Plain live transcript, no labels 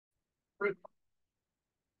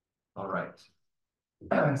All right.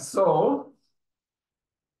 So,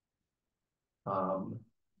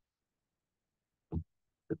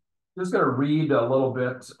 just going to read a little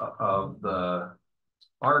bit of the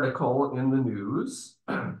article in the news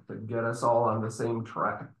to get us all on the same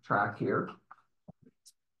track here.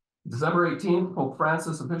 December 18th, Pope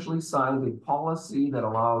Francis officially signed a policy that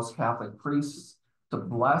allows Catholic priests to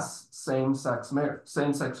bless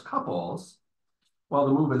same-sex couples. While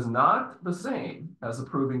the move is not the same as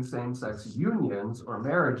approving same-sex unions or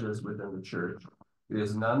marriages within the church, it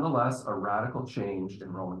is nonetheless a radical change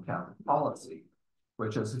in Roman Catholic policy,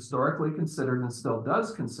 which has historically considered and still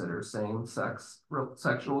does consider same-sex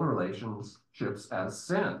sexual relationships as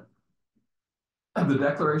sin. The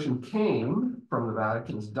declaration came from the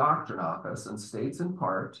Vatican's Doctrine Office and states in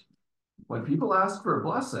part, when people ask for a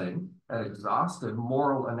blessing, an exhaustive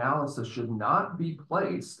moral analysis should not be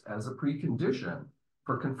placed as a precondition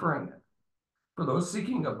for conferring it. For those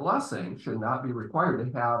seeking a blessing should not be required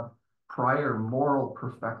to have prior moral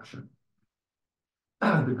perfection.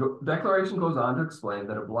 The declaration goes on to explain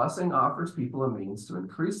that a blessing offers people a means to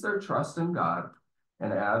increase their trust in God,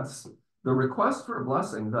 and adds, the request for a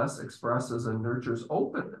blessing thus expresses and nurtures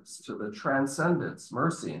openness to the transcendence,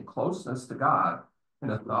 mercy, and closeness to God in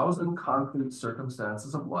 1,000 concrete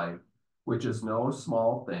circumstances of life, which is no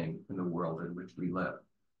small thing in the world in which we live.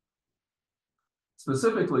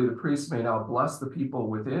 Specifically, the priest may now bless the people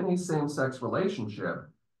within a same-sex relationship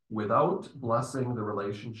without blessing the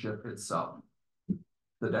relationship itself.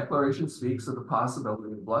 The declaration speaks of the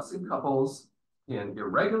possibility of blessing couples in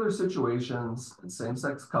irregular situations and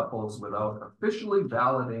same-sex couples without officially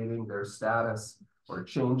validating their status or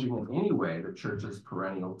changing in any way the church's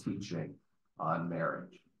perennial teaching on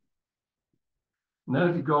marriage. And then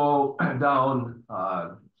if you go down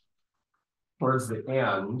towards the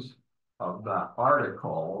end of that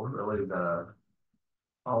article, really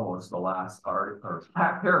almost the last article or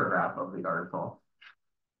paragraph of the article,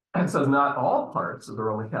 it says not all parts of the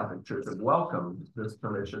Roman Catholic Church have welcomed this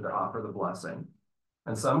permission to offer the blessing,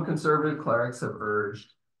 and some conservative clerics have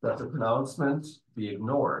urged that the pronouncement be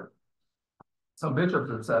ignored. Some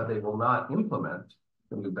bishops have said they will not implement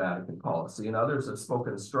the new Vatican policy, and others have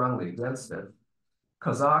spoken strongly against it.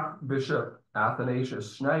 Kazakh Bishop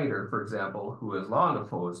Athanasius Schneider, for example, who has long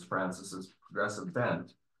opposed Francis's progressive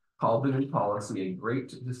bent, called the new policy a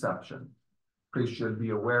great deception. Priests should be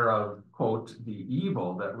aware of, quote, the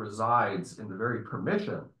evil that resides in the very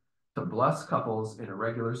permission to bless couples in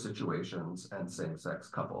irregular situations and same-sex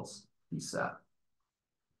couples, he said.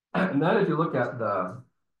 And then if you look at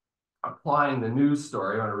applying the news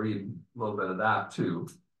story, I want to read a little bit of that too.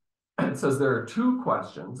 It says there are two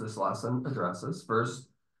questions this lesson addresses. First,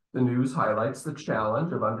 the news highlights the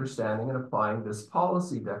challenge of understanding and applying this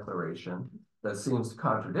policy declaration that seems to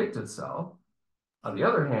contradict itself. On the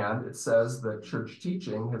other hand, it says that church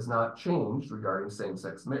teaching has not changed regarding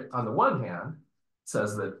same-sex marriage. On the one hand, it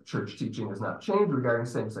says that church teaching has not changed regarding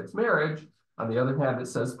same-sex marriage. On the other hand, it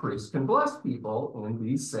says priests can bless people in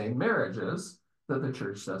these same marriages that the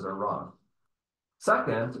church says are wrong.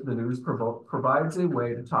 Second, the news provides a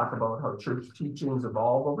way to talk about how church teachings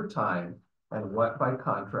evolve over time and what, by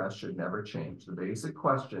contrast, should never change. The basic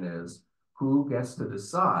question is, who gets to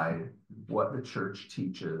decide what the church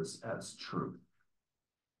teaches as truth?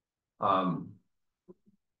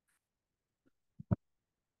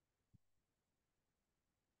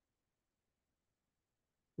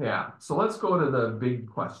 Yeah, so let's go to the big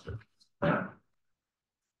question.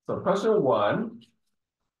 So question one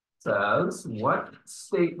says, what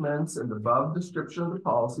statements in the above description of the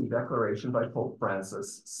policy declaration by Pope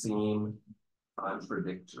Francis seem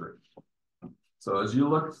contradictory? So as you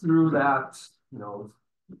look through that,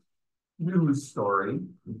 news story,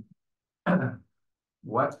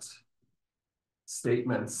 what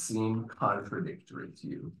statements seem contradictory to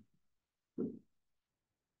you?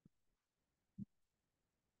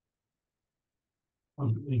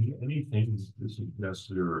 Anything to suggest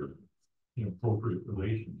their inappropriate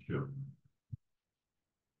relationship.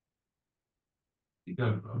 You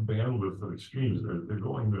got a bandwidth of extremes. They're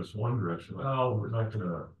going this one direction. Well, we're not going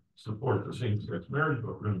to support the same-sex marriage,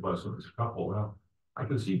 but we're going to bless them as a couple. Well, I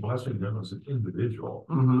can see blessing them as an individual,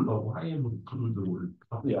 but why include the word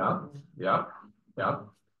couple? Yeah.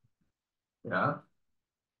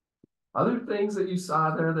 Other things that you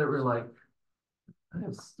saw there that were like,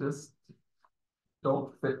 it's just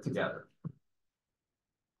don't fit together.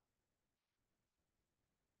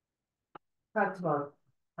 Talked about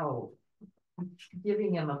how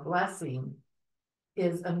giving him a blessing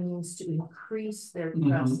is a means to increase their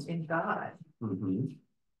trust in God.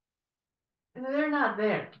 And they're not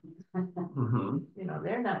there. Mhm. You know,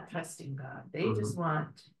 they're not trusting God. They just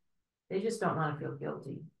they just don't want to feel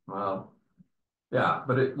guilty. Well, yeah,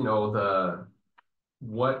 but it,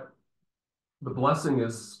 what the blessing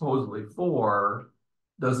is supposedly for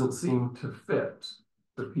doesn't seem to fit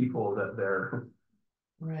the people that they're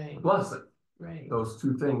Right, blessing. right. Those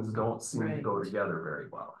two things don't seem to go Right. together very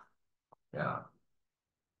well. Yeah.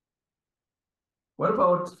 What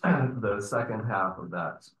about the second half of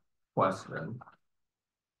that question?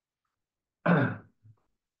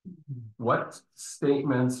 What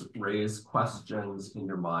statements raise questions in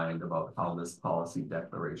your mind about how this policy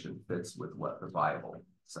declaration fits with what the Bible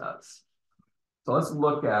says? So let's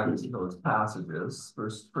look at those passages.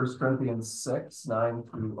 First Corinthians 6, 9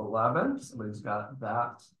 through 11. Somebody's got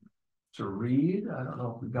that to read. I don't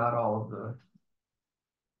know if we got all of the.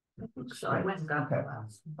 So I went and got the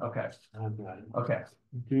last. Okay, I've got it. okay.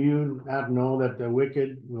 Do you not know that the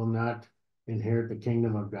wicked will not inherit the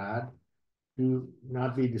kingdom of God? Do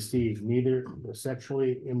not be deceived, neither the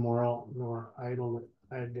sexually immoral, nor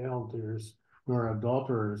idolaters, nor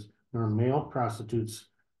adulterers, nor male prostitutes,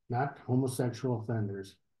 not homosexual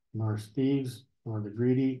offenders, nor thieves, nor the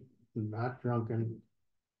greedy, not drunkards,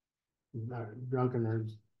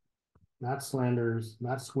 not slanderers,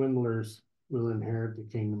 not swindlers will inherit the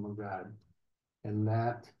kingdom of God. And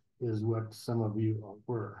that is what some of you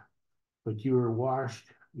were. But you were washed,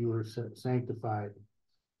 you were sanctified,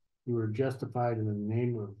 you were justified in the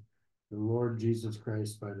name of the Lord Jesus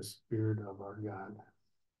Christ by the Spirit of our God.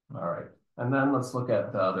 All right. And then let's look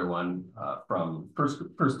at the other one from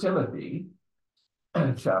First Timothy,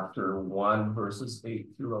 chapter 1, verses 8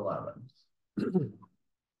 through 11.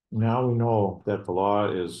 Now we know that the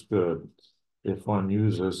law is good if one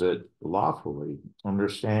uses it lawfully,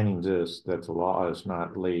 understanding this, that the law is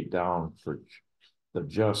not laid down for the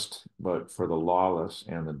just, but for the lawless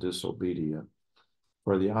and the disobedient,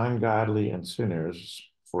 for the ungodly and sinners,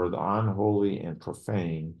 for the unholy and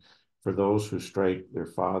profane, for those who strike their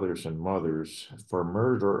fathers and mothers, for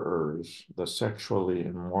murderers, the sexually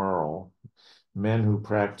immoral, men who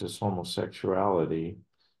practice homosexuality,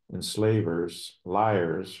 enslavers,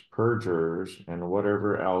 liars, perjurers, and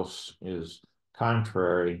whatever else is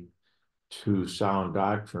contrary to sound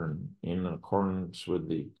doctrine in accordance with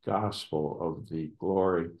the gospel of the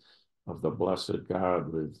glory of the blessed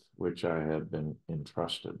God with which I have been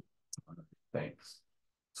entrusted. Thanks.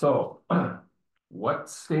 So, what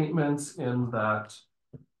statements in that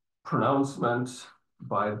pronouncement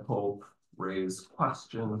by the Pope raise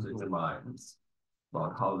questions in your minds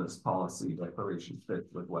about how this policy declaration fits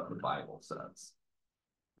with what the Bible says?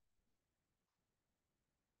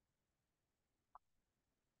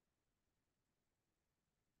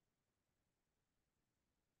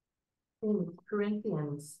 In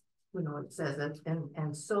Corinthians, it says that,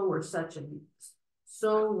 and so were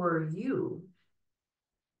so were you.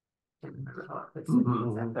 Can't remember how it puts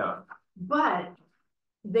it. Yeah, But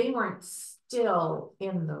they weren't still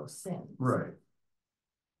in those sins. right.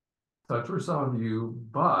 Such were some of you,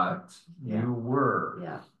 but Yeah. you were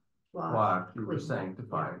Yeah. washed, you were clean.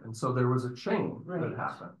 sanctified. And so there was a change Right. that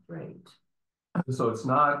happened. Right. So it's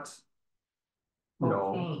not,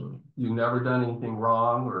 Okay. you've never done anything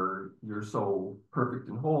wrong or you're so perfect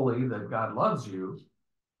and holy that God loves you,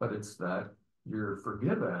 but it's that you're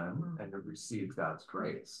forgiven and you've received God's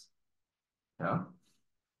grace. Yeah.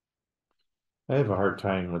 I have a hard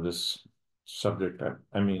time with this subject.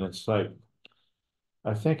 I mean, it's like,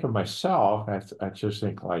 I think of myself, I just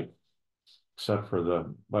think like, but for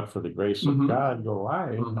the grace of God, go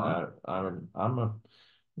I. I'm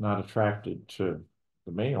not attracted to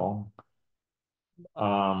the male.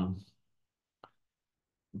 But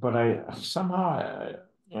I somehow,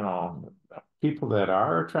 people that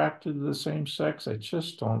are attracted to the same sex, I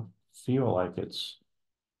just don't feel like it's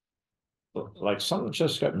like something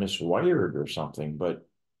just got miswired or something. But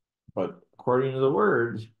according to the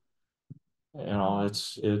word,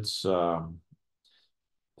 it's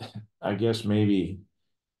I guess maybe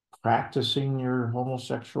practicing your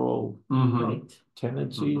homosexual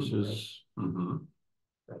tendencies is.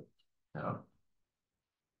 Right. Yeah.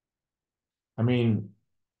 I mean,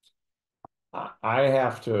 I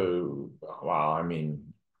have to. Well, I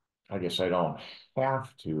mean, I guess I don't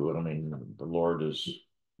have to. I mean, the Lord has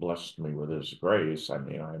blessed me with His grace. I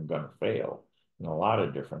mean, I'm going to fail in a lot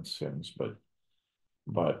of different sins, but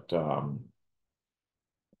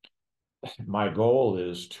my goal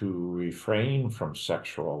is to refrain from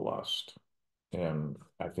sexual lust. And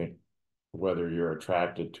I think whether you're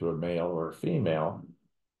attracted to a male or a female,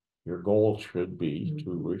 your goal should be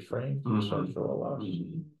to refrain from sexual lust.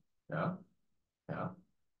 Yeah. Yeah.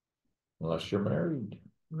 Unless you're married.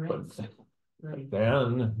 Right. But right.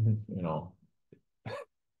 then, you know.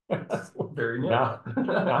 Very Now,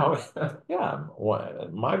 narrow. yeah,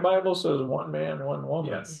 what, my Bible says one man, one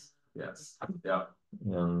woman. Yes, yes, yeah,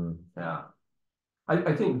 And yeah.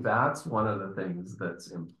 I think that's one of the things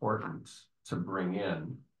that's important to bring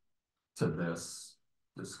in to this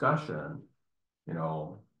discussion, you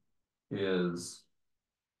know, is,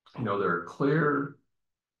 you know, there are clear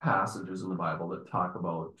passages in the Bible that talk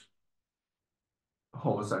about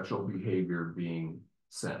homosexual behavior being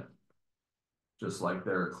sin. Just like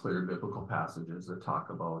there are clear biblical passages that talk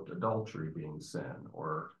about adultery being sin,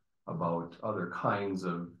 or about other kinds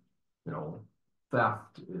of, you know,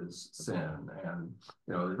 theft is sin. And,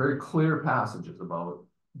 you know, there are very clear passages about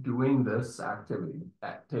doing this activity,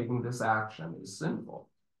 taking this action is sinful.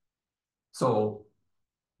 So,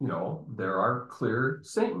 you know, there are clear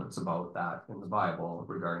statements about that in the Bible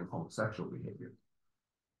regarding homosexual behavior.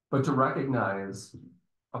 But to recognize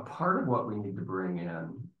a part of what we need to bring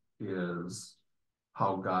in is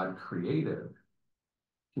how God created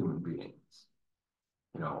human beings.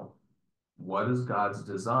 You know, what is God's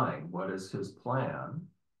design? What is his plan?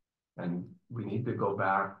 And we need to go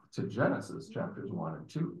back to Genesis chapters 1 and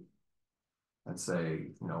 2 and say,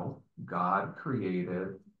 you know, God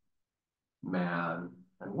created man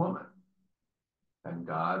and woman. And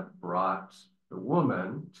God brought the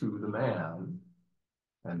woman to the man,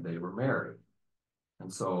 and they were married.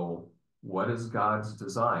 And so, what is God's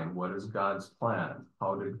design? What is God's plan?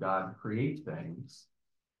 How did God create things?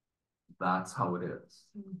 That's how it is.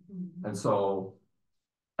 Mhm. And so,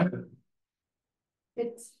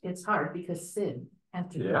 It's hard because sin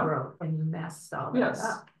entered the Yeah. world and messed all that yes,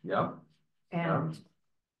 up. yeah. And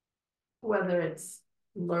whether it's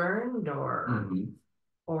learned Mhm.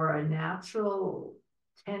 or a natural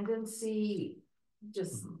tendency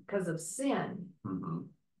just Mhm. because of sin, Mhm.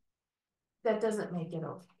 that doesn't make it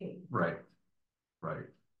okay. Right, right.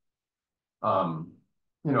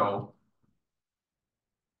 You know,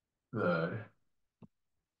 the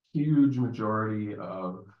huge majority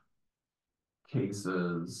of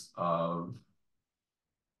cases of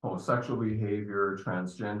homosexual behavior,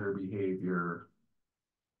 transgender behavior,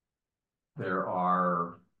 there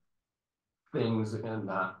are things in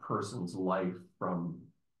that person's life from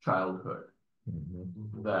childhood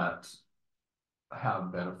mhm. that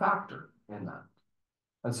have been a factor in that.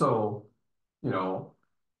 And so, you know,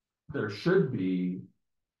 there should be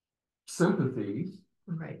sympathy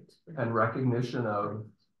Right. and recognition of,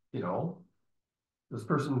 you know, this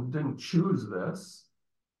person didn't choose this,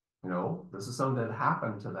 you know, this is something that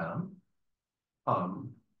happened to them.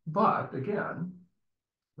 But again,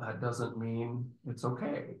 that doesn't mean it's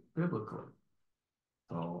okay biblically.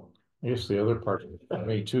 So, I guess the other part of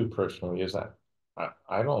me too personally is that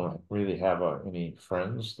I don't really have any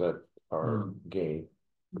friends that are gay.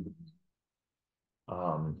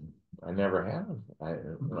 I never have.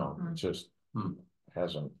 It just Mhm.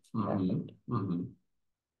 hasn't Mhm. happened. Mhm.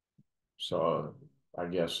 So I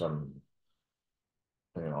guess I'm,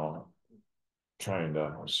 you know, trying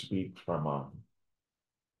to speak from a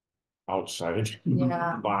outside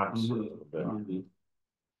Yeah. box a Mhm. little bit.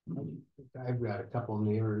 Mhm. I've got a couple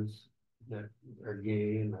neighbors that are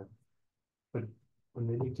gay but when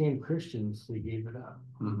they became Christians, they gave it up,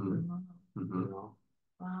 Mhm. you Mhm. know,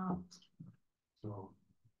 Wow. so.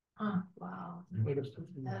 Wow. Wait a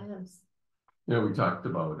That is. You know, we talked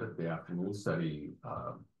about at the afternoon study,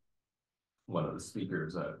 one of the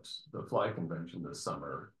speakers at the Fly Convention this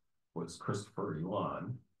summer was Christopher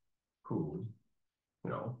Elon, who, you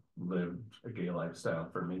know, lived a gay lifestyle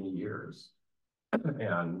for many years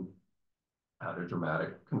and had a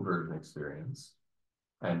dramatic conversion experience.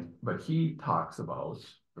 But he talks about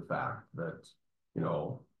the fact that, you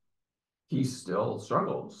know, he still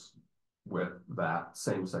struggles with that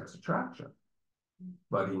same-sex attraction,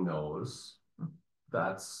 but he knows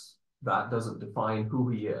that doesn't define who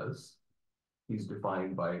he is. He's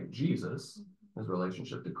defined by Jesus, his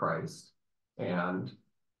relationship to Christ. And,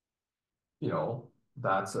 you know,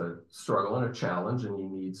 that's a struggle and a challenge, and he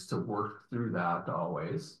needs to work through that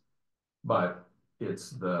always. But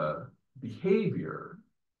it's the behavior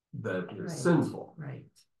that is Right. sinful, Right.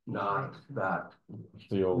 not that,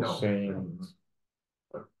 The old No. saying,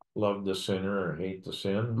 love the sinner or hate the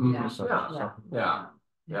sin. Yeah. Something.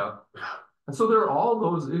 Yeah. And so there are all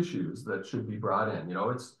those issues that should be brought in. You know,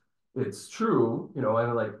 it's true, you know,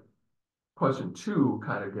 and like question 2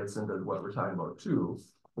 kind of gets into what we're talking about too.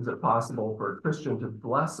 Is it possible for a Christian to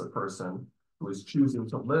bless a person who is choosing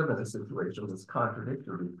to live in a situation that's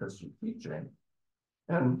contradictory to Christian teaching?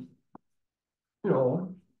 And, you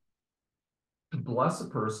know, to bless a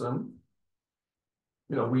person,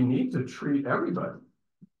 you know, we need to treat everybody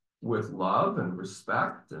with love and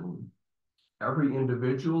respect, and every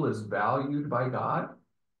individual is valued by God,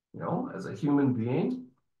 as a human being,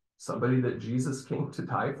 somebody that Jesus came to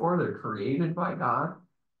die for. They're created by God.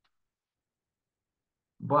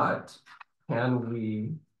 But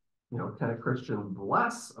can a Christian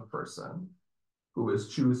bless a person who is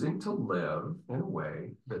choosing to live in a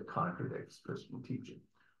way that contradicts Christian teaching?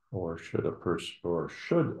 Or should a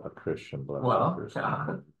Christian bless Well, a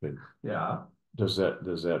person? Yeah. Does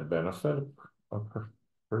that benefit a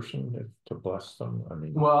person to bless them? I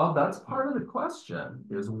mean, Well, that's part of the question,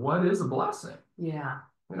 is what is a blessing? Yeah.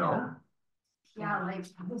 Yeah, like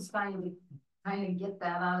I was trying to kind of get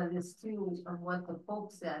that out of this too, of what the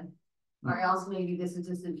Pope said. Or else maybe this is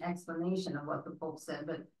just an explanation of what the Pope said,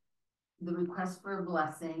 but the request for a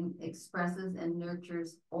blessing expresses and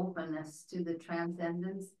nurtures openness to the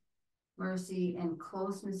transcendence, mercy, and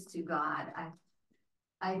closeness to God.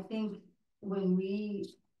 I think when we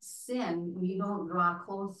sin, we don't draw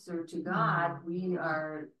closer to God. We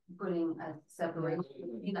are putting a separation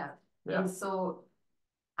between us. Yeah. And so,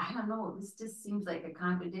 I don't know, this just seems like a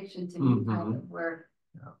contradiction to me, kind of, where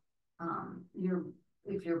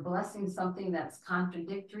if you're blessing something that's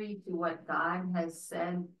contradictory to what God has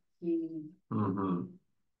said he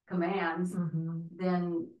commands,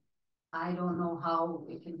 then I don't know how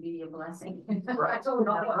it can be a blessing. Right. I don't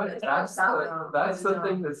know. That's the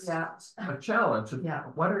thing that's a challenge. Yeah.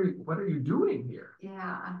 What are you doing here?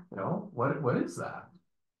 Yeah. What is that?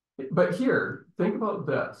 But here, think about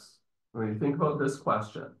this. When you think about this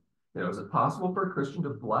question, is it possible for a Christian to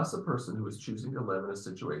bless a person who is choosing to live in a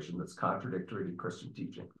situation that's contradictory to Christian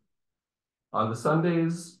teaching? On the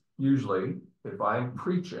Sundays, usually, if I'm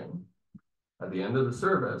preaching, at the end of the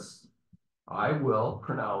service, I will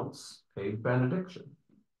pronounce a benediction,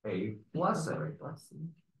 a blessing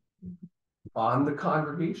on the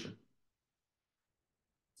congregation.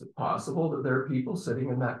 Is it possible that there are people sitting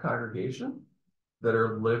in that congregation that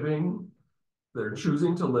are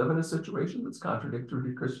choosing to live in a situation that's contradictory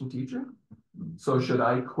to Christian teaching? So should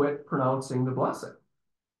I quit pronouncing the blessing?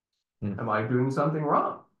 Am I doing something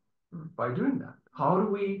wrong by doing that? How do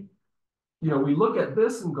we look at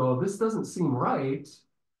this and go, this doesn't seem right.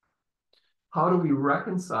 How do we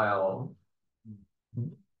reconcile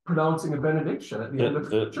pronouncing a benediction at the end of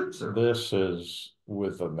the church service? This is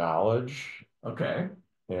with the knowledge. Okay.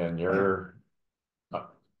 And you're.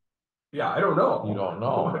 Yeah, I don't know. You don't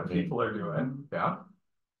know what people are doing. Yeah.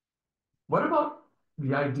 What about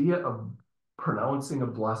the idea of pronouncing a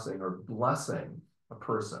blessing or blessing a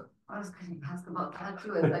person? I was going to ask about that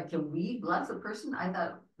too. Is like, can we bless a person? I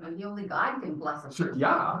thought maybe only God can bless a person. Sure.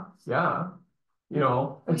 Yeah.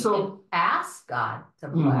 And we so can ask God to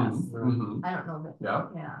bless. I don't know that.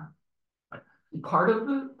 Yeah. Part of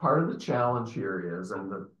the challenge here is,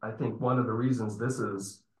 and I think one of the reasons this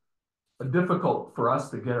is difficult for us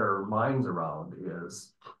to get our minds around,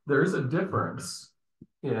 is there's a difference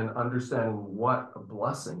in understanding what a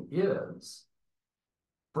blessing is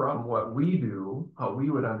from what we do, how we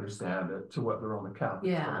would understand it, to what the Roman Catholics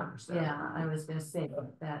would understand. Yeah, I was gonna say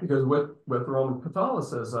that. Because with Roman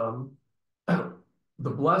Catholicism, the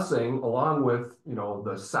blessing, along with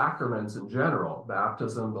the sacraments in general,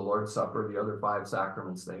 baptism, the Lord's Supper, the other 5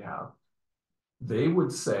 sacraments they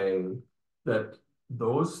would say that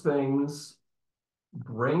those things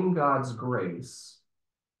bring God's grace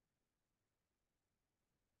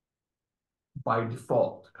by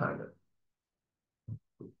default, kind of.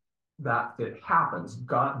 That it happens.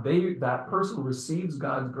 That person receives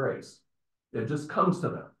God's grace. It just comes to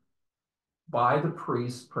them by the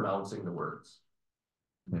priest pronouncing the words.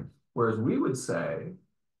 Whereas we would say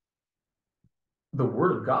the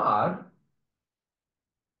word of God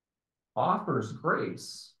offers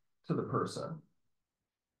grace to the person,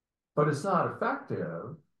 but it's not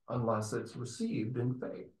effective unless it's received in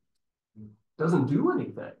faith. It doesn't do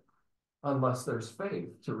anything unless there's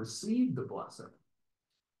faith to receive the blessing.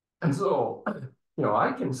 And so,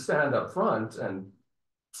 I can stand up front and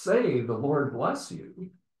say, the Lord bless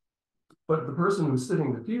you. But the person who's sitting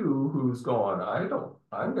in the pew who's going,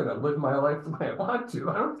 I'm going to live my life the way I want to.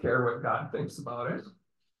 I don't care what God thinks about it.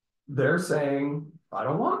 They're saying, I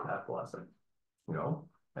don't want that blessing,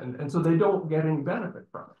 and so they don't get any benefit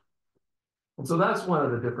from it. And so that's one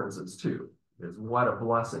of the differences too, is what a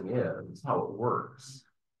blessing is, how it works,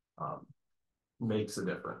 makes a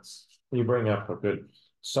difference. You bring up a good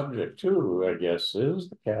subject too, I guess, is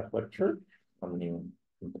the Catholic Church. I mean,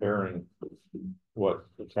 comparing what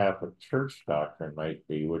the Catholic Church doctrine might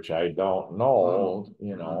be, which I don't know,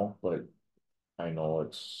 but I know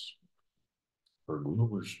it's for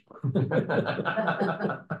losers.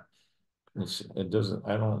 It doesn't,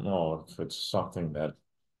 I don't know if it's something that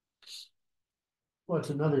Well, it's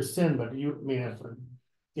another sin, but you, I mean, if a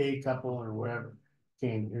gay couple or whatever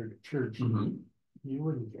came here to church, Mhm. you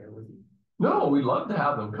wouldn't care, would you? No, we'd love to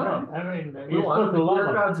have them come. I mean, We you're want supposed them to to hear love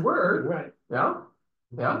them. God's word. Right. Yeah,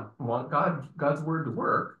 yeah, we want God's word to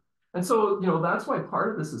work. And so, that's why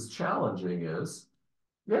part of this is challenging is,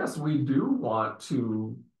 yes, we do want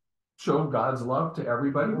to show God's love to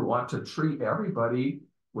everybody. We want to treat everybody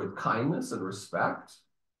with kindness and respect,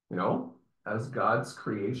 as God's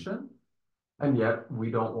creation. And yet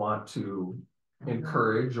we don't want to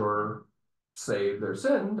encourage or say their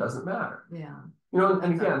sin doesn't matter. Yeah.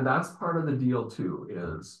 And again, that's part of the deal too,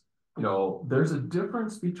 is, there's a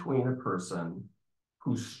difference between a person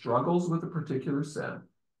who struggles with a particular sin,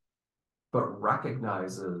 but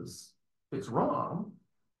recognizes it's wrong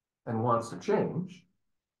and wants to change,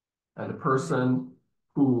 and a person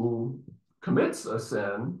who commits a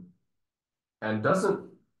sin and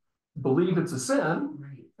doesn't believe it's a sin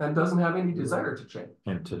Right. and doesn't have any desire to change.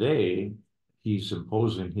 And today, he's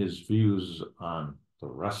imposing his views on the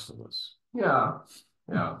rest of us. Yeah,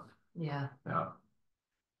 yeah, Yeah. yeah.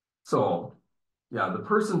 So, yeah, the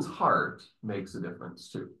person's heart makes a difference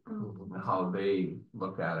too, Mhm. and how they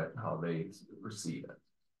look at it, how they receive it.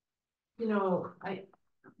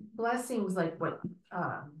 Blessings like what,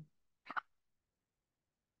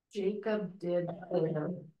 Jacob did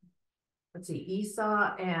for, let's see,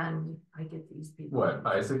 Esau and I get these people. What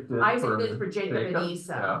Isaac did for Jacob and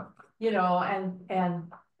Esau. Yeah.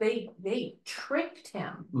 And they tricked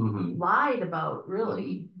him, Mhm. lied about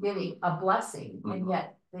really getting a blessing, and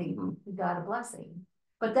yet he got a blessing.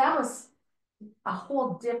 But that was a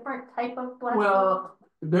whole different type of blessing. Well,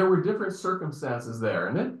 there were different circumstances there,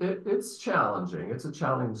 and it's challenging. It's a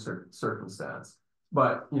challenging circumstance.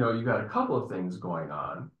 But you got a couple of things going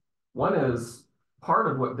on. One is part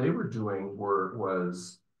of what they were doing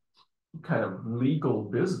was kind of legal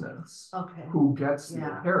business. Okay. Who gets the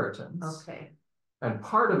Yeah. inheritance? Okay. And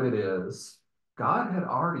part of it is God had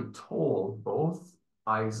already told both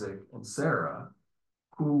Isaac and Sarah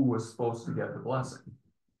who was supposed to get the blessing.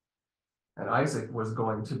 And Isaac was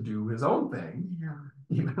going to do his own thing, Yeah.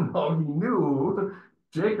 even though he knew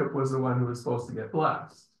Jacob was the one who was supposed to get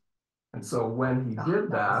blessed. And so when he did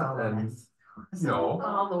that, all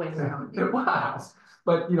the way around. it was.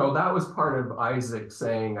 But that was part of Isaac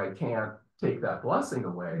saying, I can't take that blessing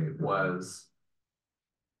away, was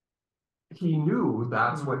he knew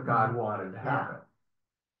that's what God wanted to happen.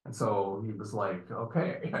 And so he was like,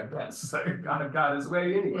 okay, I guess God got his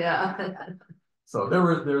way anyway. Yeah. So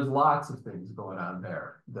there's lots of things going on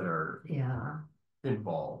there that are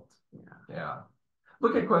involved. Yeah.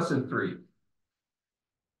 Look at question 3.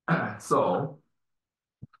 So,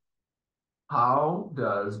 how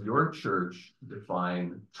does your church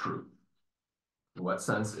define truth? In what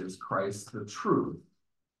sense is Christ the truth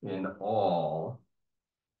in all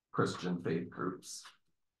Christian faith groups?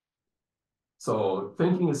 So,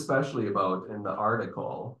 thinking especially about in the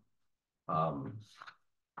article, I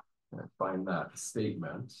find that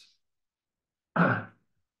statement.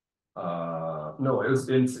 No, it's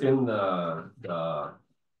in the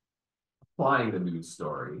applying the news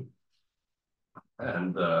story.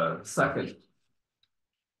 And the second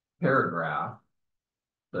paragraph,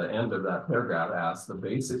 the end of that paragraph asks, the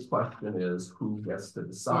basic question is who gets to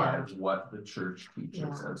decide what the church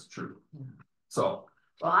teaches as true. So.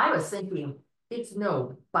 Well, I was thinking, it's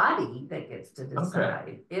nobody that gets to decide.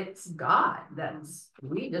 Okay. It's God.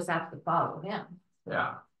 We just have to follow him.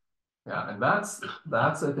 Yeah. Yeah. And that's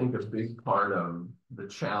I think a big part of the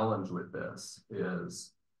challenge with this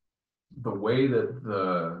is the way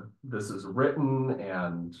that this is written,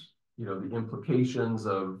 and the implications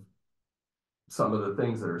of some of the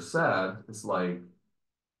things that are said. It's like,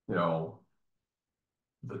 the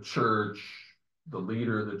church, the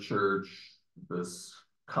leader of the church, this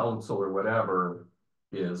council or whatever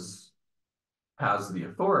has the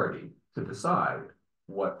authority to decide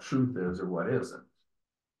what truth is or what isn't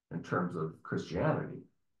in terms of Christianity.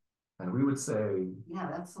 And we would say, yeah,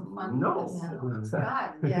 that's so fun. No.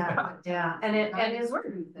 God. Yeah. And his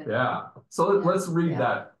word. Yeah. So let's read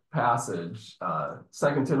that passage,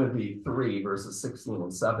 2 Timothy 3, verses 16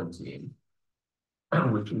 and 17,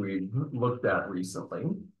 which we looked at recently.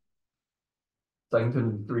 2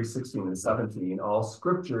 Timothy 3, 16 and 17, all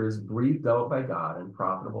scripture is breathed out by God and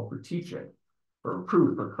profitable for teaching, for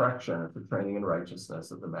reproof, for correction, and for training in righteousness,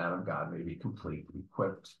 that the man of God may be complete,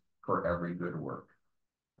 equipped for every good work.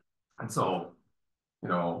 And so,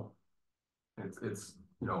 it's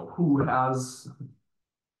who has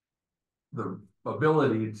the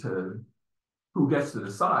ability who gets to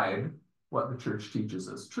decide what the church teaches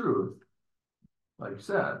as truth. Like you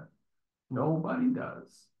said, nobody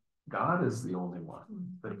does. God is the only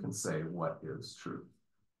one that can say what is true.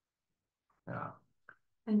 Yeah.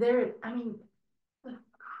 And there, I mean, the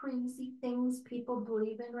crazy things people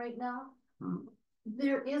believe in right now. Hmm.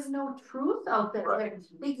 There is no truth out there. Right.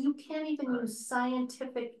 Like, you can't even use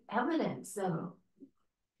scientific evidence, and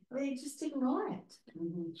they just ignore it.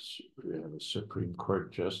 We have a Supreme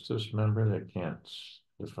Court justice member that can't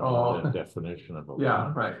define Oh. that definition of a.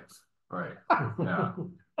 Yeah, right, right, yeah,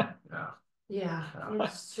 yeah. Yeah, Yeah.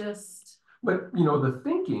 it's just. But, you know, the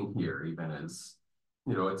thinking here even is,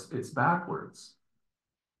 you know, it's backwards.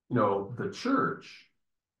 You know, the church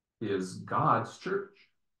is God's church.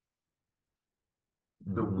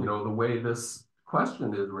 You know, the way this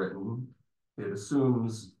question is written, it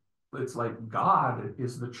assumes it's like God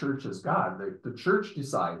is the church is God. The church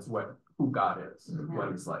decides who God is,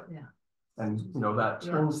 what he's like. Yeah. And, you know, that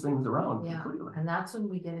turns things around Yeah, completely. and that's when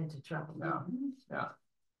we get into trouble. Yeah, yeah.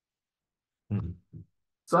 Mhm.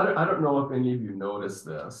 So I don't know if any of you noticed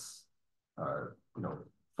this or, you know,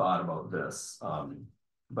 thought about this,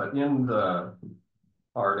 but in the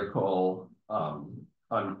article, in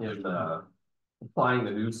the applying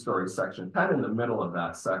the news story section, kind of in the middle of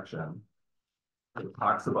that section, it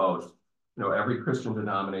talks about, you know, every Christian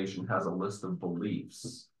denomination has a list of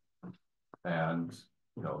beliefs. And,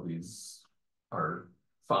 you know, these are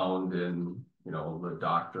found in, you know, the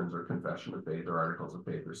doctrines or confession of faith or articles of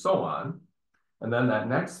faith or so on. And then that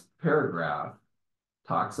next paragraph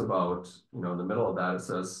talks about, you know, in the middle of that, it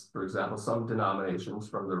says, for example, some denominations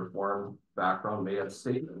from the Reformed background may have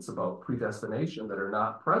statements about predestination that are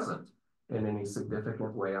not present in any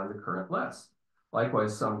significant way on the current list.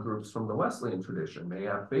 Likewise, some groups from the Wesleyan tradition may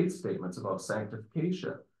have faith statements about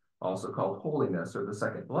sanctification, also called holiness or the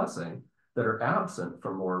second blessing, that are absent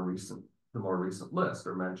from the more recent list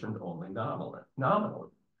or mentioned only nominally.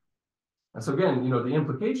 And so again, you know, the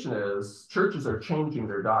implication is churches are changing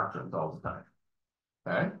their doctrines all the time.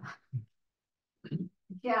 Okay.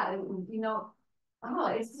 Yeah, you know, oh,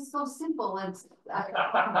 it's just so simple. It's,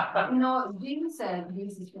 you know, Jesus said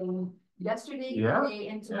he's the same yesterday, Yeah, today,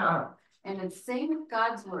 and tomorrow. And it's same with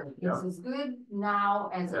God's word. Yeah. It's as good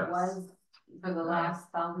now as it Yes. was for the last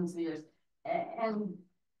thousands of years. And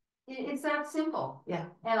it's that simple. Yeah.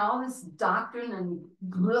 And all this doctrine and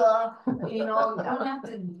blah, you know, you don't have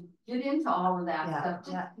to get into all of that Yeah, stuff.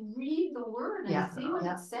 Just read the word and Yeah, see what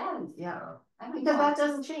yeah. it says. Yeah, I mean, because that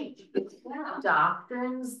doesn't change. yeah.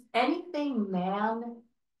 Doctrines, anything man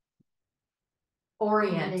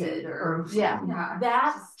oriented or Yeah.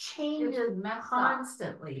 that changes It's messed up.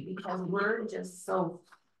 constantly because we're just so.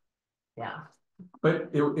 Yeah.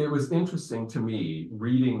 But it was interesting to me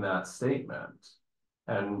reading that statement.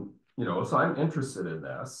 And, you know, so I'm interested in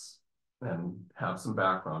this and have some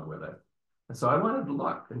background with it. And so I wanted to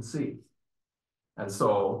look and see. And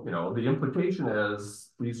so, you know, the implication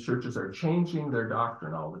is these churches are changing their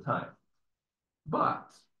doctrine all the time.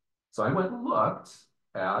 But, so I went and looked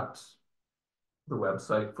at the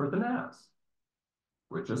website for the NAS,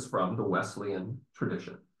 which is from the Wesleyan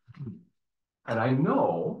tradition. And I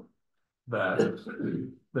know that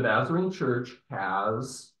the Nazarene Church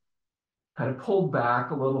has kind of pulled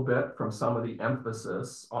back a little bit from some of the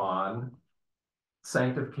emphasis on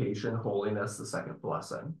sanctification, holiness, the second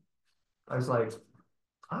blessing. I was like,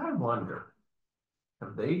 I wonder,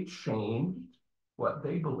 have they changed what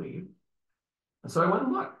they believe? And so I went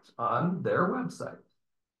and looked on their website.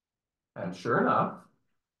 And sure enough,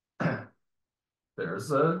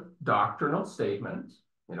 there's a doctrinal statement,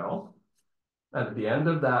 you know, and at the end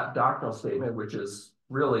of that doctrinal statement, which is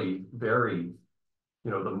really very,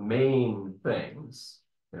 you know, the main things,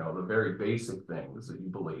 you know, the very basic things that you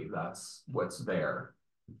believe, that's what's there.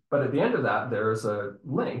 But at the end of that, there's a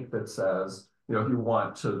link that says, you know, if you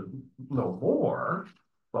want to know more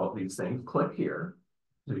about these things, click here.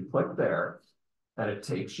 So you click there, and it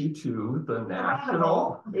takes you to the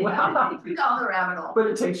national. Down the rabbit hole. But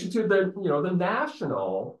it takes you to the, you know, the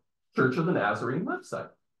National Church of the Nazarene website.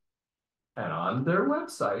 And on their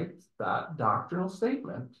website, that doctrinal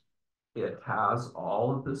statement, it has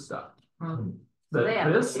all of this stuff.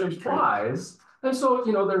 That this implies, and so,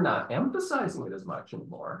 you know, they're not emphasizing it as much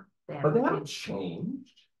anymore, but they haven't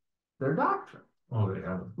changed their doctrine. Oh, they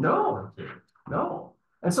haven't. No, no.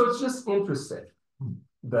 And so it's just interesting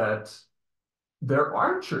that there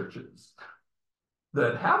are churches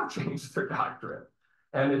that have changed their doctrine,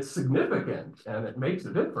 and it's significant and it makes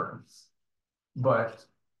a difference. But,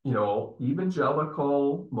 you know,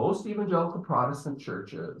 most evangelical Protestant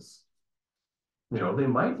churches, you know, they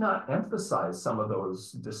might not emphasize some of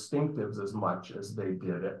those distinctives as much as they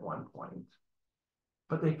did at one point,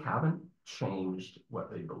 but they haven't changed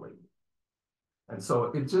what they believe. And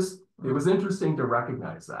so it was interesting to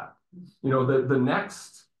recognize that. You know, the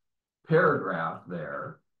next paragraph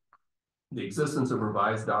there, the existence of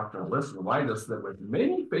revised doctrinal lists remind us that with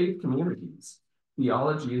many faith communities,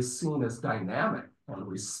 theology is seen as dynamic and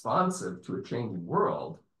responsive to a changing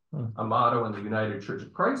world. A motto in the United Church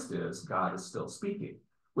of Christ is, God is still speaking,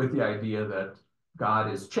 with the idea that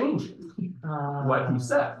God is changing what he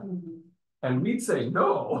said. And we'd say,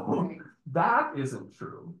 no, that isn't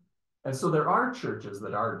true. And so there are churches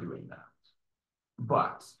that are doing that.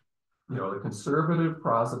 But, you know, the conservative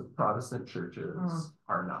Protestant churches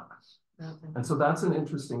are not. And so that's an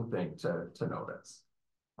interesting thing to notice.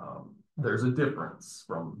 There's a difference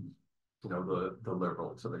from, you know, the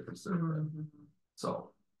liberal to the conservative.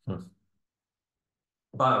 So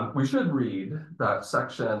we should read that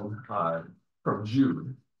section from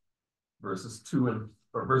Jude, verses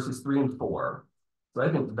 3 and 4. So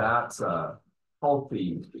I think that's a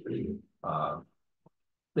healthy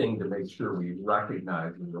thing to make sure we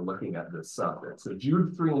recognize when we're looking at this subject. So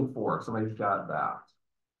Jude 3 and 4, somebody's got that.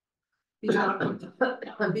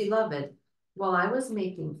 Beloved, while I was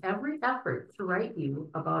making every effort to write you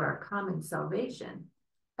about our common salvation,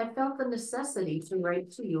 I felt the necessity to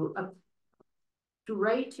write to you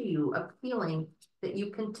appealing that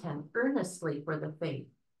you contend earnestly for the faith,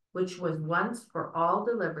 which was once for all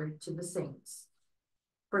delivered to the saints.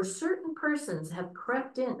 For certain persons have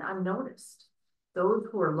crept in unnoticed, those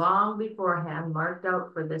who were long beforehand marked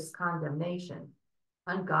out for this condemnation,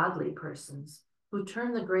 ungodly persons who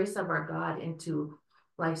turn the grace of our God into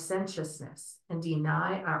licentiousness and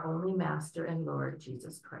deny our only Master and Lord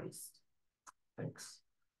Jesus Christ. Thanks.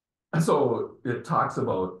 And so it talks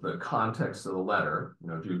about the context of the letter. You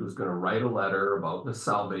know, Jude was going to write a letter about the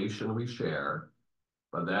salvation we share,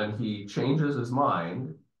 but then he changes his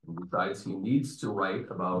mind and decides he needs to write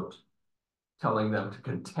about telling them to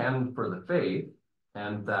contend for the faith.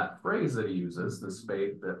 And that phrase that he uses, this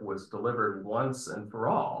faith that was delivered once and for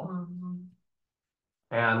all.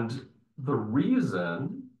 And the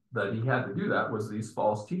reason that he had to do that was these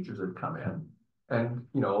false teachers had come in. And,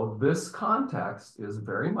 you know, this context is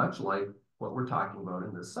very much like what we're talking about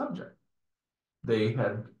in this subject. They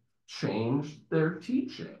had changed their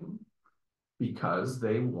teaching because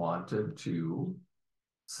they wanted to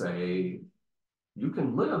say, you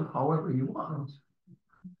can live however you want.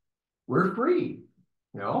 We're free,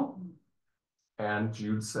 you know? And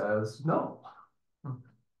Jude says, no,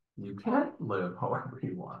 you can't live however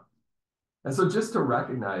you want. And so just to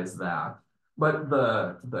recognize that, but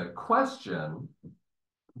the question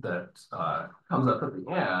that comes up at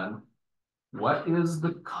the end, what is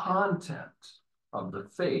the content of the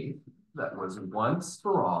faith that was once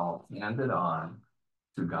for all handed on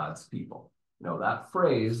to God's people? You know, that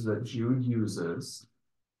phrase that Jude uses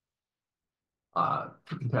to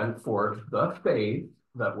contend for the faith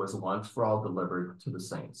that was once for all delivered to the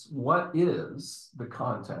saints. What is the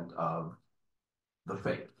content of the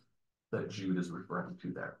faith that Jude is referring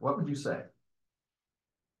to there? What would you say?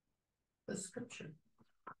 The scripture.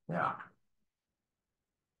 Yeah.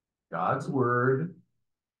 God's word,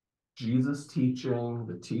 Jesus' teaching,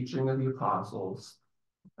 the teaching of the apostles.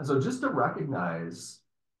 And so just to recognize,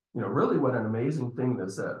 you know, really what an amazing thing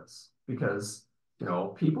this is, because, you know,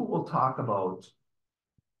 people will talk about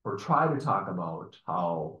or try to talk about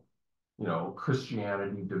how, you know,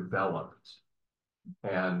 Christianity developed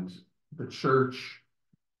and the church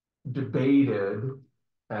debated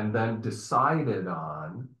and then decided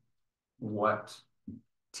on what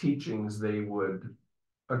teachings they would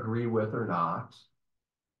agree with or not.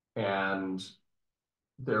 And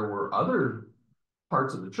there were other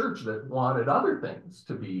parts of the church that wanted other things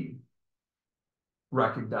to be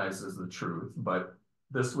recognized as the truth, but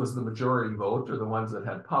this was the majority vote, or the ones that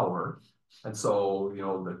had power. And so, you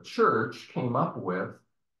know, the church came up with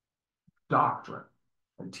doctrine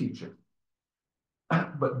and teaching.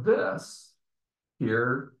 But this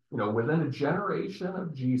here, you know, within a generation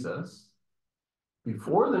of Jesus,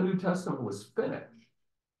 before the New Testament was finished,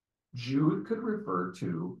 Jude could refer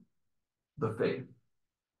to the faith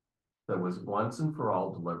that was once and for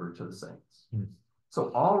all delivered to the saints.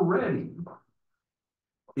 So already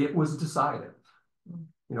it was decided.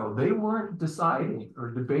 You know, they weren't deciding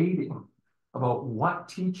or debating about what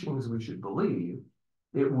teachings we should believe.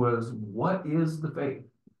 It was, what is the faith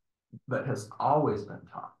that has always been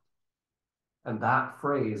taught? And that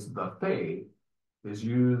phrase, the faith, is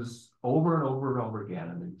used over and over and over again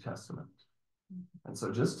in the New Testament. And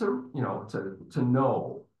so just to, you know, to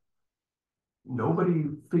know, nobody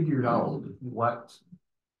figured out what,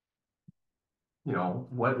 you know,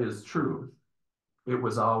 what is truth. It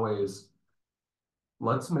was always,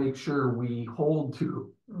 let's make sure we hold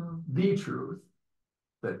to the truth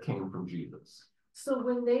that came from Jesus. So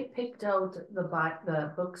when they picked out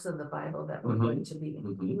the books of the Bible that were going to be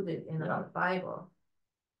included in Yeah. the Bible,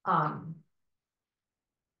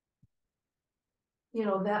 you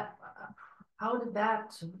know, that, how does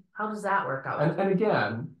that work out? And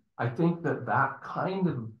again, I think that kind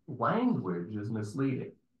of language is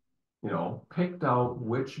misleading. You know, picked out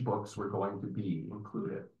which books were going to be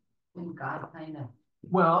included. And God kind of.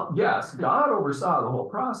 Well, yes, God oversaw the whole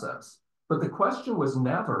process, but the question was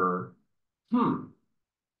never,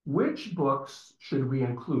 which books should we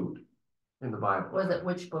include in the Bible? Was it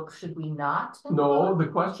which books should we not include? No, the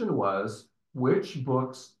question was, which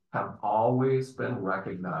books have always been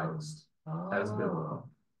recognized as biblical?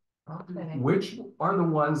 Okay. Which are the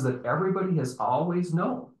ones that everybody has always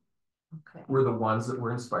known Okay. were the ones that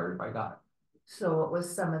were inspired by God? So it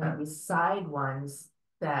was some of these side ones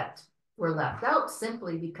that were left out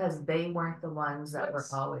simply because they weren't the ones that were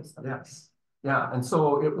always. Okay. Yes. Yeah, and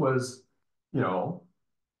so it was, you know,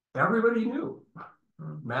 everybody knew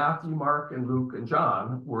Matthew, Mark, and Luke, and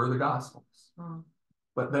John were the Gospels.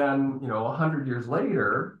 But then, you know, 100 years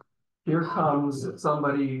later, here comes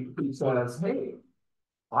somebody who says, hey,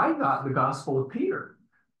 I got the Gospel of Peter.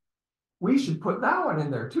 We should put that one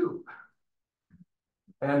in there too.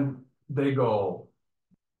 And they go,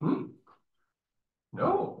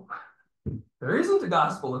 no, there isn't a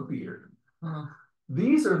Gospel of Peter.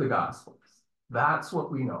 These are the Gospels. That's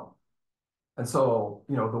what we know. And so,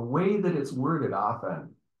 you know, the way that it's worded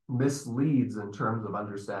often misleads in terms of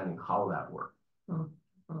understanding how that worked.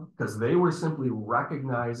 Because they were simply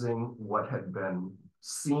recognizing what had been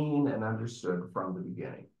seen and understood from the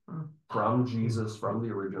beginning, from Jesus, from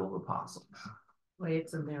the original apostles. Wait,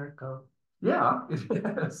 it's a miracle. Yeah, it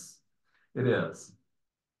is. It is.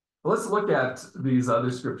 Let's look at these other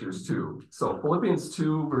scriptures too. So Philippians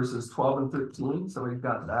 2, verses 12 and 13. So we've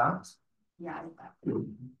got that. Yeah.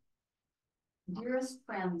 Dearest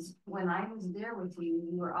friends, when I was there with you,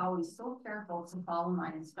 you were always so careful to follow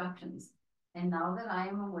my instructions. And now that I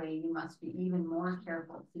am away, you must be even more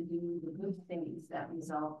careful to do the good things that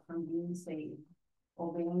result from being saved,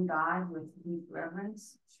 obeying God with deep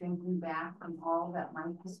reverence, shrinking back from all that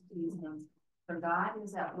might displease him. For God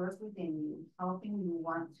is at work within you, helping you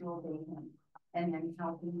want to obey him, and then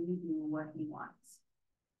helping you do what he wants.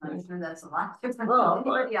 I'm sure that's a lot different than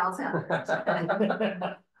anybody else out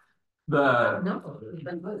there. The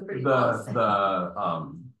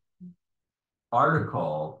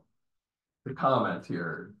article, the comment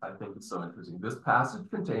here, I think is so interesting. This passage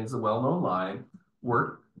contains the well-known line,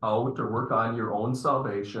 work out or work on your own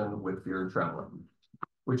salvation with fear and trembling,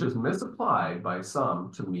 which is misapplied by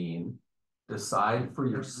some to mean decide for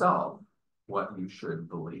yourself what you should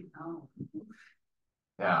believe.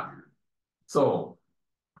 Yeah. So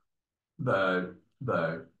the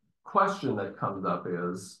question that comes up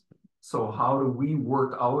is, so how do we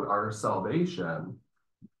work out our salvation?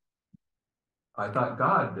 I thought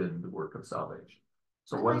God did the work of salvation.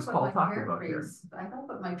 So what is Paul talking about here? I like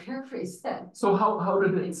what my paraphrase said. So how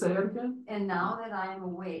did it say it again? And now that I am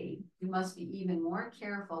away, you must be even more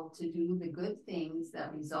careful to do the good things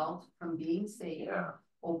that result from being saved,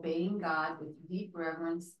 obeying God with deep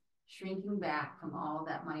reverence, shrinking back from all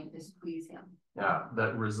that might displease him. Yeah,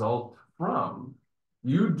 that result from.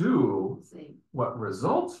 You do what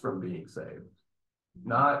results from being saved,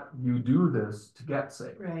 not you do this to get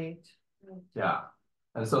saved. Right. Yeah.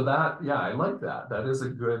 And so that, yeah, I like that. That is a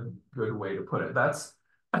good way to put it. That's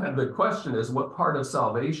the question is, what part of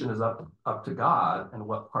salvation is up to God and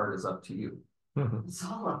what part is up to you? It's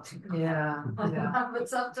all up to God. Yeah.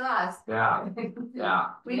 It's up to us. Yeah. Yeah.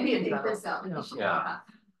 We need to figure this out. Yeah.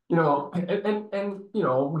 You know, and you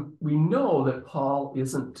know, we know that Paul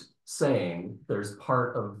isn't saying there's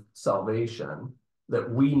part of salvation that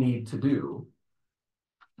we need to do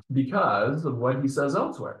because of what he says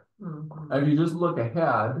elsewhere. If you just look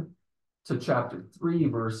ahead to chapter 3,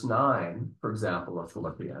 verse 9, for example, of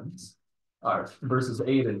Philippians, verses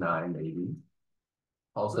 8 and 9, maybe.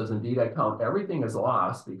 Paul says, indeed, I count everything as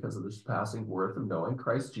lost because of the surpassing worth of knowing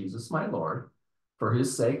Christ Jesus, my Lord. For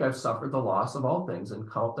his sake, I've suffered the loss of all things and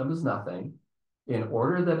count them as nothing, in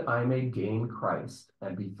order that I may gain Christ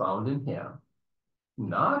and be found in him,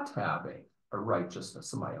 not having a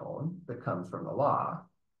righteousness of my own that comes from the law,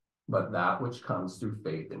 but that which comes through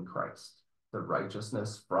faith in Christ, the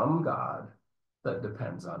righteousness from God that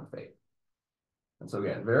depends on faith. And so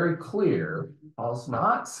again, very clear, Paul's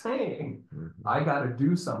not saying, I got to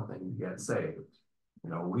do something to get saved.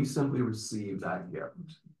 You know, we simply receive that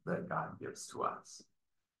gift that God gives to us.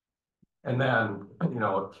 And then, you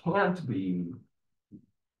know, it can't be,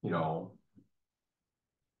 you know,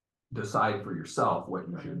 decide for yourself what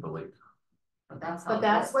you should believe. But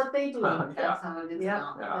that's what they do. Yeah. That's how it is Yeah,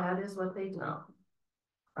 now. Yeah. that is what they do. Yeah.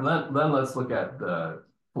 And then let's look at the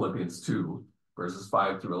Philippians 2, verses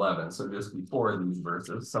 5 through 11. So just before these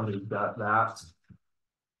verses, somebody's got that.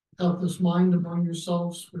 Have this mind among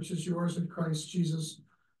yourselves, which is yours in Christ Jesus,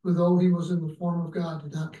 who though he was in the form of God,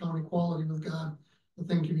 did not count equality with God a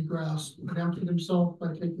thing to be grasped, but emptied himself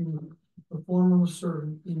by taking the form of a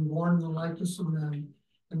servant, being born in the likeness of men,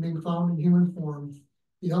 and being found in human form.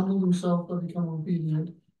 He humbled himself by becoming obedient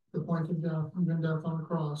to the point of death, even death on the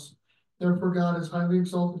cross. Therefore God has highly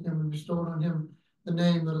exalted him and bestowed on him the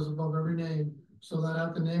name that is above every name, so that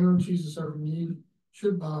at the name of Jesus every knee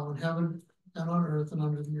should bow in heaven and on earth and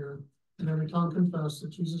under the earth, and every tongue confess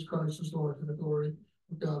that Jesus Christ is Lord, to the glory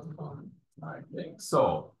of God the Father. I think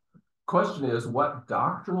so. Question is, what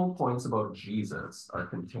doctrinal points about Jesus are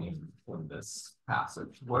contained in this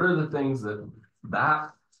passage? What are the things that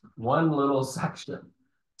one little section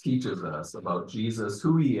teaches us about Jesus,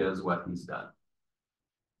 who he is, what he's done?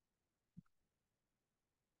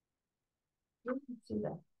 See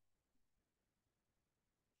that.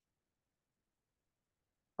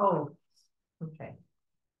 Oh, okay.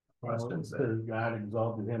 Questions there? Says God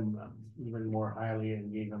exalted him even more highly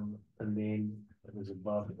and gave him a name that is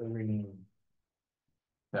above every name.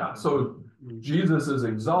 Yeah, so Jesus is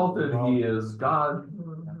exalted, he is God,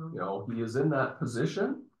 Mhm. you know, he is in that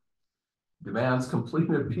position, demands complete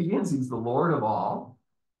obedience, he's the Lord of all.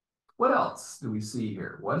 What else do we see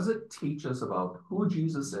here? What does it teach us about who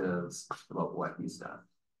Jesus is, about what he's done?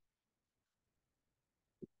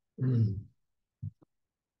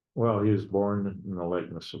 Well, he was born in the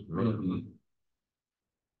likeness of man. Mhm.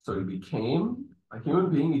 So he became a human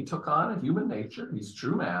being, he took on a human nature, he's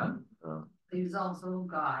true man. He's also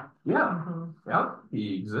God. Yeah, Mhm. yeah,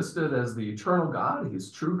 he existed as the eternal God,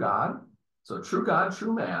 he's true God. So true God,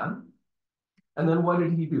 true man. And then what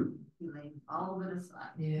did he do? He laid all of it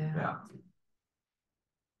aside. Yeah, Yeah.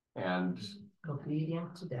 And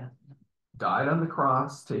obedient to death. died on the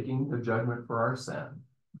cross, taking the judgment for our sin,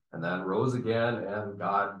 and then rose again, and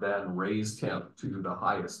God then raised him to the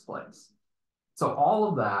highest place. So all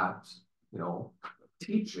of that, you know,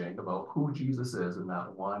 teaching about who Jesus is in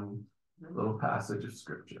that one little passage of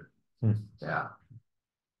scripture. Yeah.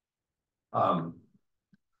 And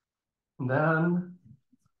then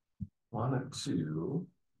wanted to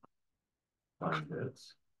find it.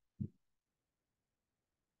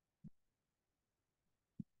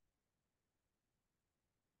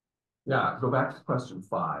 Yeah, go back to question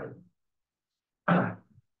 5. How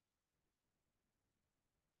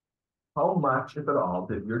much, if at all,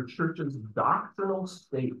 did your church's doctrinal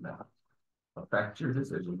statement affect your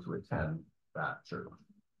decision to attend that church?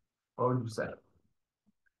 What would you say?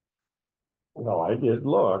 Well, I did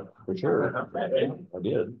look, for sure. Okay. I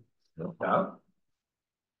did. Yeah.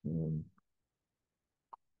 Mm.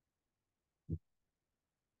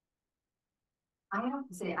 I have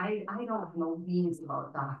to say, I don't know beans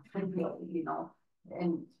about doctrine, really, you know,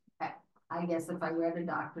 and I guess if I read a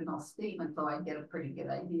doctrinal statement, though, I'd get a pretty good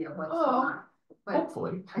idea of what's going on. But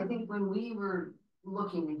Hopefully. I think when we were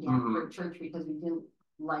looking again for a church because we didn't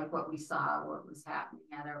like what we saw, what was happening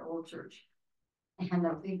at our old church. And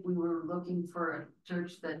I think we were looking for a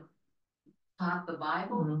church that taught the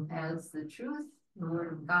Bible as the truth, the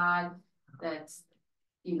word of God, that's,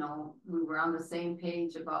 you know, we were on the same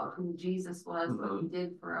page about who Jesus was, what he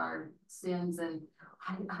did for our sins, and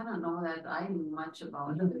I don't know that I knew much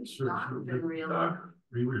about doctrine, really.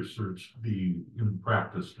 We researched the in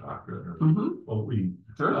practice doctrine. Well,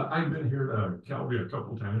 Sure. I've been here to Calvary a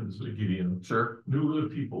couple times at Gideon. Sure. Knew who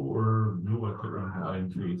the people were, knew what their underlying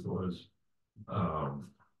faith was.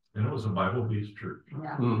 And it was a Bible-based church.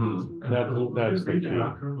 Yeah. Mhm. And That's the the key.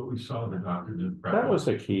 doctrine, but we saw the doctrine in practice. That was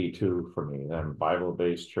the key too for me, that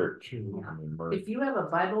Bible-based church. Yeah. I mean, we're- If you have a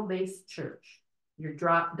Bible-based church, your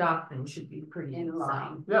doctrine should be pretty In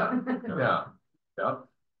line. Yeah. Yeah. Yeah.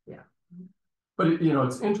 Yeah. But you know,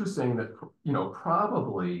 it's interesting that, you know,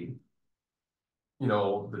 probably, you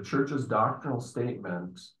know, the church's doctrinal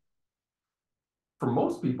statement for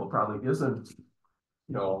most people probably isn't,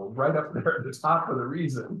 you know, right up there at the top of the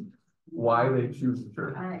reason why they choose the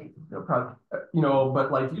church. Right. You know, probably, you know,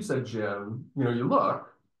 but like you said, Jim, you know, you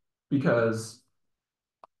look because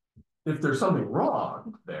if there's something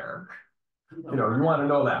wrong there, you know, you want to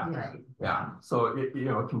know that. Right. Yeah. So it, you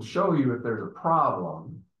know, it can show you if there's a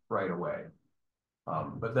problem right away.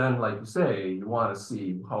 But then, like you say, you want to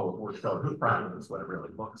see how it works out in practice, what it really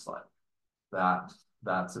looks like.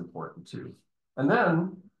 That's important too. And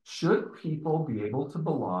then, should people be able to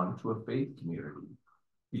belong to a faith community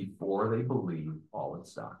before they believe all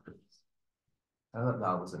its doctrines? I thought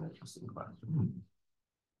that was an interesting question.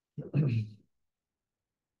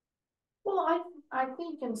 Well, I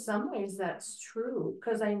think in some ways that's true,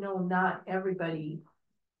 because I know not everybody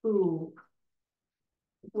who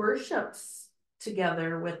worships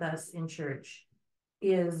together with us in church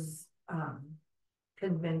is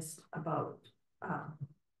convinced about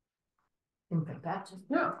infant baptism.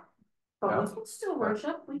 Yeah, But Yeah. we can still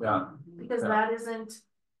worship, we Yeah. can, because Yeah. that isn't,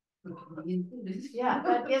 yeah,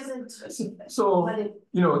 that isn't. so, But it,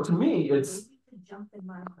 you know, to me, it's. maybe you could jump in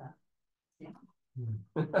Martha.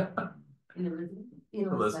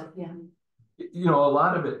 Elizabeth. Yeah. You know, a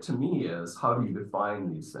lot of it to me is, how do you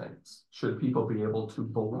define these things? Should people be able to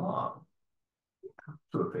belong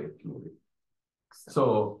to a faith community?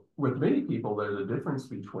 So with many people, there's a difference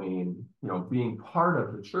between, you know, being part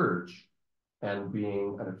of the church and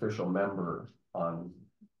being an official member on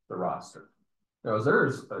the roster. You know,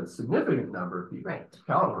 there's a significant number of people Right. at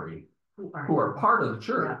Calvary Who who are part of the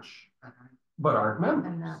church, but aren't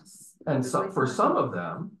members. And that's. And so for some of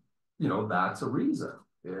them, you know, that's a reason,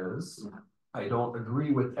 is I don't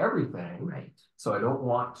agree with everything. Right. So I don't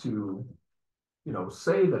want to, you know,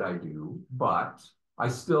 say that I do, but I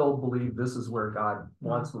still believe this is where God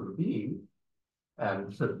wants me to be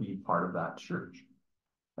and to be part of that church.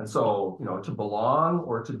 And so, you know, to belong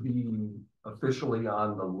or to be officially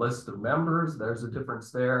on the list of members, there's a difference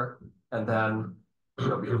there. And then, you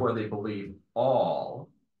know, before they believe all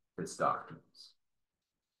its doctrines.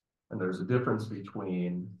 And there's a difference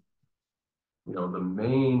between, you know, the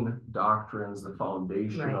main doctrines, the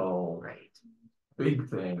foundational Right. big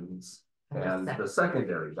things, and the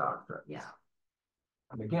secondary doctrines. Yeah.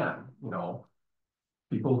 And again, you know,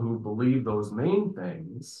 people who believe those main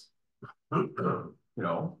things, you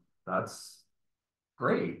know, that's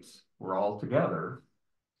great. We're all together,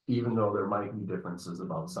 even though there might be differences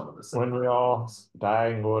about some of the things. When we all die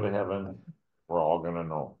and go to heaven, we're all gonna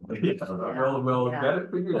know. Yeah, we'll get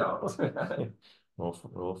it figured out.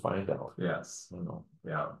 We'll find out. Yes. You know.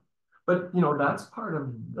 Yeah. But, you know, that's part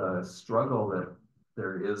of the struggle that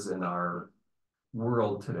there is in our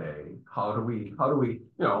world today. How do we, you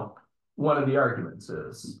know, one of the arguments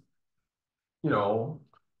is, you know,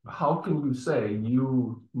 how can you say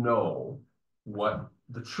you know what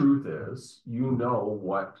the truth is, you know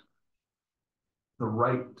what the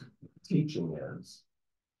right teaching is,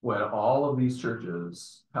 when all of these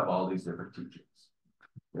churches have all these different teachings?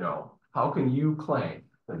 You know, how can you claim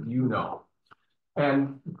that you know?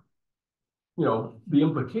 And, you know, the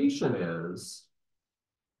implication is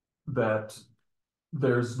that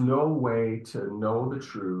there's no way to know the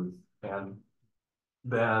truth, and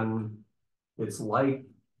then it's like,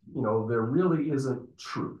 you know, there really isn't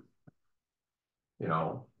truth. You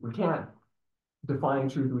know, we can't define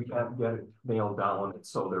truth, we can't get it nailed down,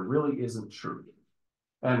 so there really isn't truth.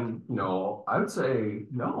 And, you know, I would say,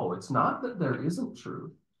 no, it's not that there isn't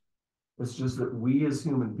truth. It's just that we as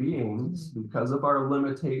human beings, because of our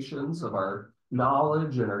limitations, of our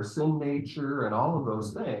knowledge and our sin nature and all of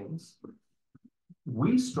those things,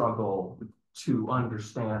 we struggle to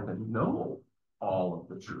understand and know all of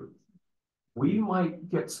the truth. We might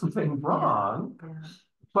get something wrong,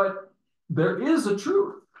 but there is a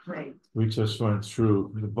truth. Right. We just went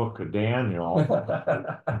through the book of Daniel.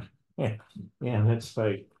 And it's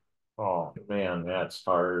like, oh man, that's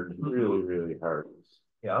hard, really, really hard.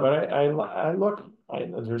 Yeah. But I look,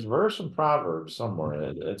 there's a verse in Proverbs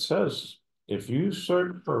somewhere. It says, if you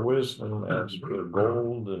search for wisdom as for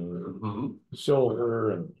gold and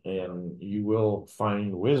silver, and you will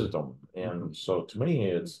find wisdom. And so to me,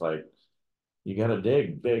 it's like, you got to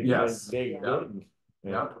dig. Yes. dig.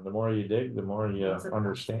 Yeah. The more you dig, the more you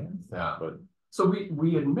understand. Yeah. But so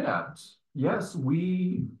we admit, yes,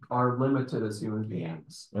 we are limited as human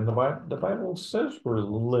beings. and the Bible says we're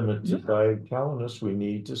limited by telling us we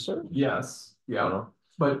need to serve. Yes. Yeah. You know?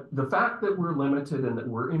 But the fact that we're limited and that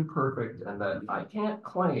we're imperfect and that I can't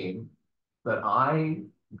claim that I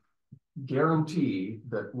guarantee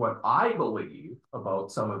that what I believe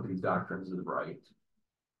about some of these doctrines is right,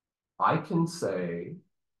 I can say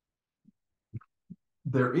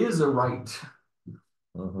there is a right.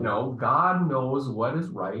 You know, God knows what is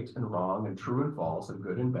right and wrong and true and false and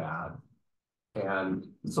good and bad. And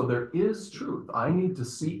so there is truth. I need to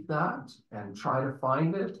seek that and try to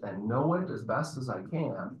find it and know it as best as I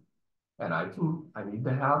can. And I need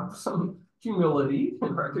to have some humility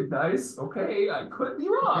and recognize, okay, I could be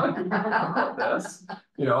wrong about this.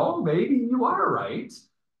 You know, maybe you are right.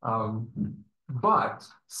 But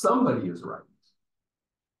somebody is right.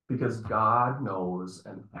 Because God knows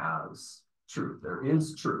and has truth. There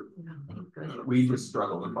is truth. We just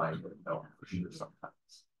struggle to find it, no, for sure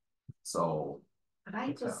sometimes. So. But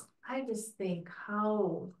I just think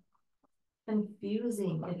how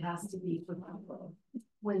confusing it has to be for people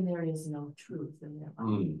when there is no truth in their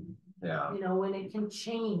life. Yeah. You know, when it can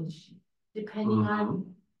change depending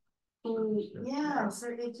on who, yeah, so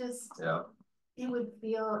it just, Yeah. you'd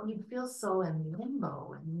feel so in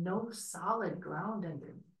limbo and no solid ground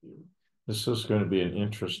under you. This is gonna be an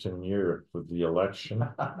interesting year with the election.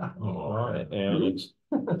 And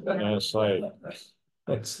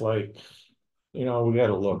it's like, you know, we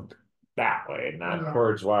gotta look that way, not Yeah.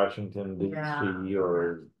 towards Washington Yeah. DC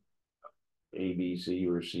or ABC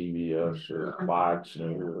or CBS or Fox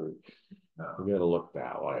News. We gotta look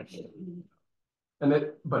that way.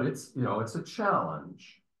 But it's, you know, it's a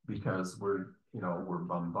challenge because we're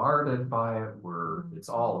bombarded by it. It's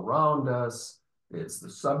all around us. It's the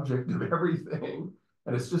subject of everything.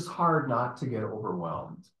 And it's just hard not to get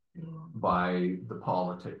overwhelmed by the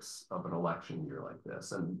politics of an election year like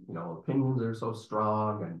this. And, you know, opinions are so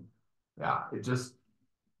strong and yeah,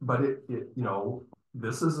 but you know,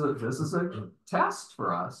 this is a test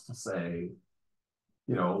for us to say,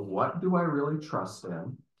 you know, what do I really trust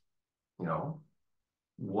in? You know,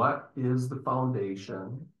 what is the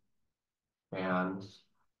foundation? And,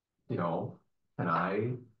 you know, can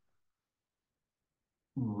I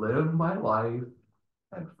live my life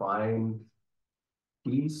and find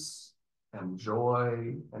peace and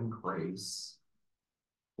joy and grace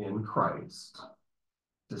in Christ,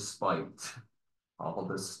 despite all of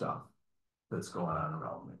this stuff that's going on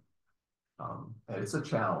around me? And it's a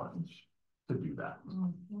challenge to do that.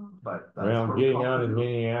 But that's Well, getting out in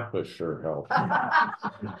Minneapolis sure helped.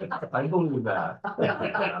 I believe that.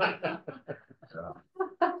 Yeah.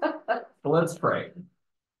 Well, let's pray.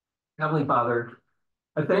 Heavenly Father,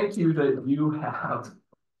 I thank you that you have,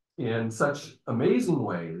 in such amazing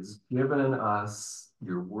ways, given us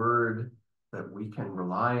your word that we can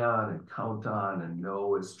rely on and count on and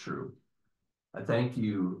know is true. I thank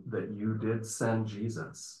you that you did send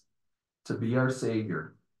Jesus to be our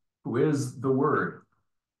Savior, who is the Word,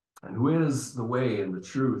 and who is the way and the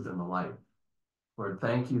truth and the life. Lord,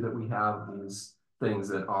 thank you that we have these things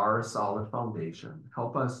that are a solid foundation.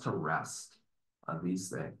 Help us to rest on these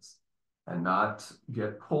things and not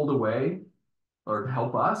get pulled away. Lord,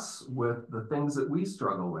 help us with the things that we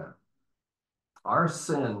struggle with, our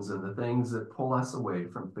sins and the things that pull us away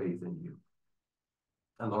from faith in you.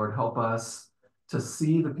 And Lord, help us to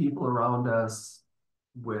see the people around us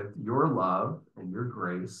with your love and your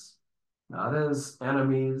grace, not as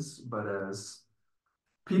enemies, but as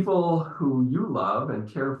people who you love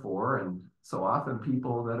and care for, and so often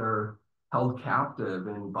people that are held captive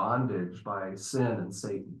in bondage by sin and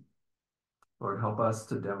Satan. Lord, help us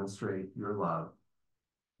to demonstrate your love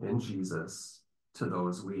in Jesus to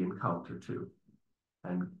those we encounter too.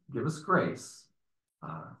 And give us grace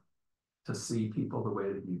to see people the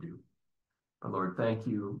way that you do. But Lord, thank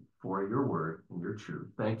you for your word and your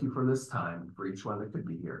truth. Thank you for this time, for each one that could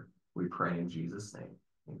be here. We pray in Jesus' name.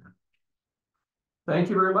 Amen. Thank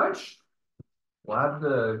you very much. Glad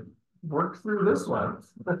to work through this one.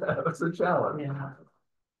 It's a challenge.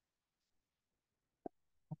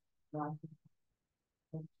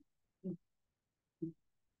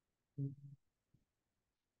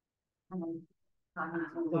 I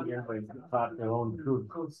think everybody taught their own truth.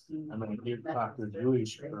 I mean, you talk to a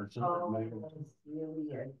Jewish person, you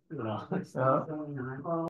know.